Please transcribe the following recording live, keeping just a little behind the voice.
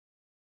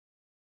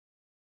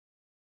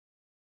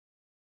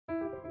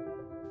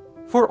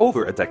For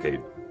over a decade,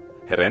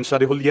 Herencia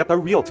de Julieta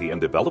Realty and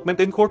Development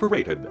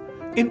Incorporated,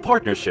 in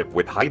partnership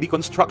with Heidi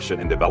Construction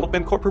and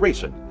Development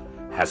Corporation,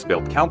 has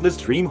built countless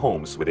dream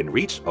homes within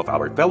reach of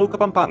our fellow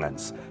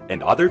Kapampangans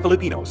and other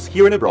Filipinos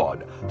here and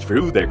abroad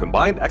through their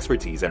combined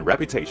expertise and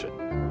reputation.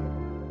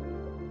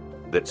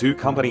 The two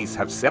companies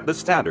have set the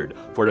standard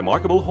for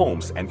remarkable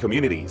homes and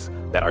communities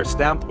that are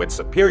stamped with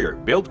superior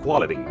build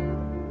quality,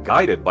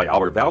 guided by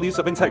our values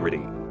of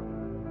integrity,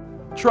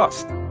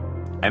 trust,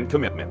 and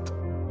commitment.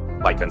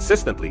 By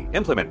consistently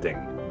implementing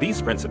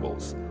these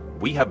principles,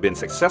 we have been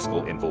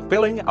successful in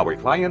fulfilling our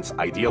clients'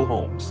 ideal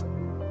homes.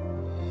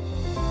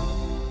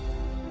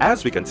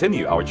 As we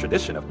continue our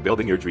tradition of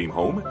building your dream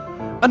home,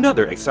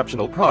 another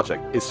exceptional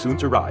project is soon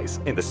to rise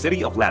in the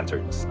City of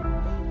Lanterns,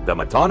 the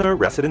Madonna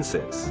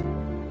Residences.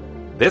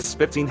 This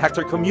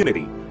 15-hectare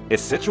community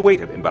is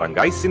situated in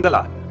Barangay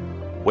Sindalan,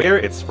 where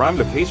its prime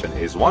location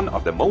is one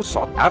of the most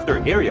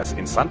sought-after areas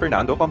in San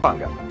Fernando,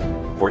 Pampanga,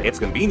 for its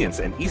convenience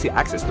and easy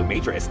access to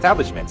major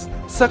establishments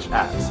such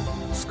as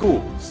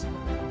schools,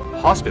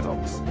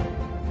 hospitals,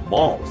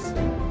 malls,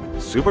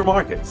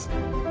 supermarkets,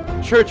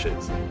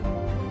 churches,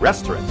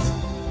 restaurants,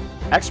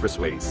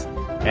 expressways,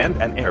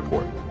 and an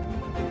airport.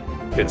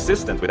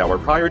 Consistent with our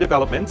prior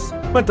developments,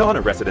 Madonna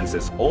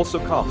Residences also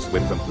comes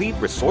with complete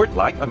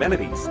resort-like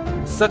amenities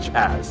such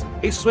as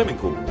a swimming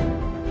pool,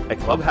 a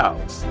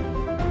clubhouse,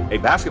 a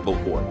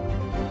basketball court,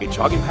 a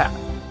jogging path,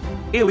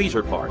 a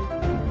leisure park,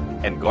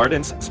 and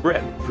gardens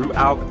spread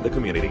throughout the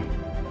community.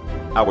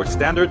 Our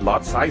standard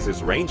lot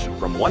sizes range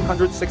from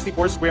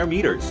 164 square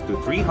meters to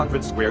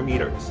 300 square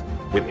meters,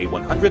 with a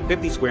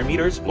 150 square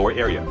meters floor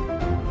area.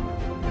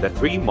 The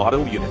three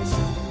model units,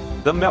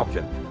 the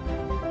Melcon,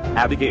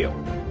 Abigail,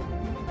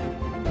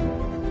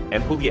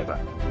 and Julieta,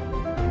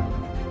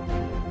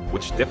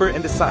 which differ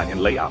in design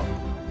and layout,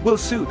 will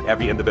suit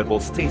every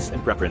individual's tastes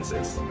and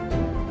preferences.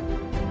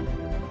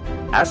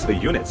 As the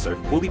units are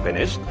fully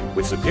finished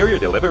with superior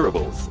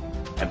deliverables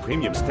and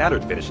premium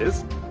standard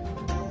finishes,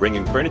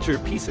 bringing furniture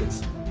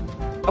pieces,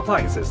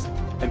 appliances,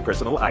 and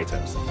personal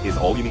items is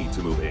all you need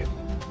to move in.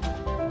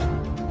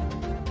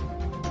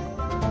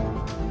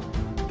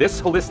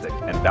 This holistic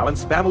and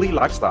balanced family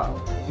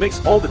lifestyle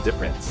makes all the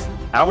difference.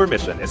 Our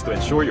mission is to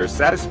ensure your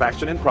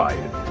satisfaction and pride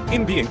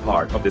in being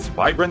part of this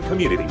vibrant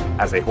community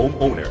as a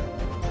homeowner.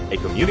 A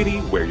community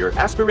where your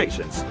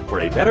aspirations for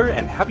a better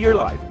and happier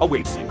life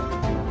awaits you.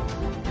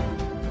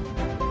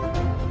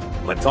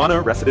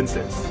 Madonna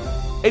Residences,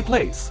 a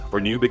place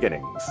for new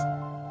beginnings.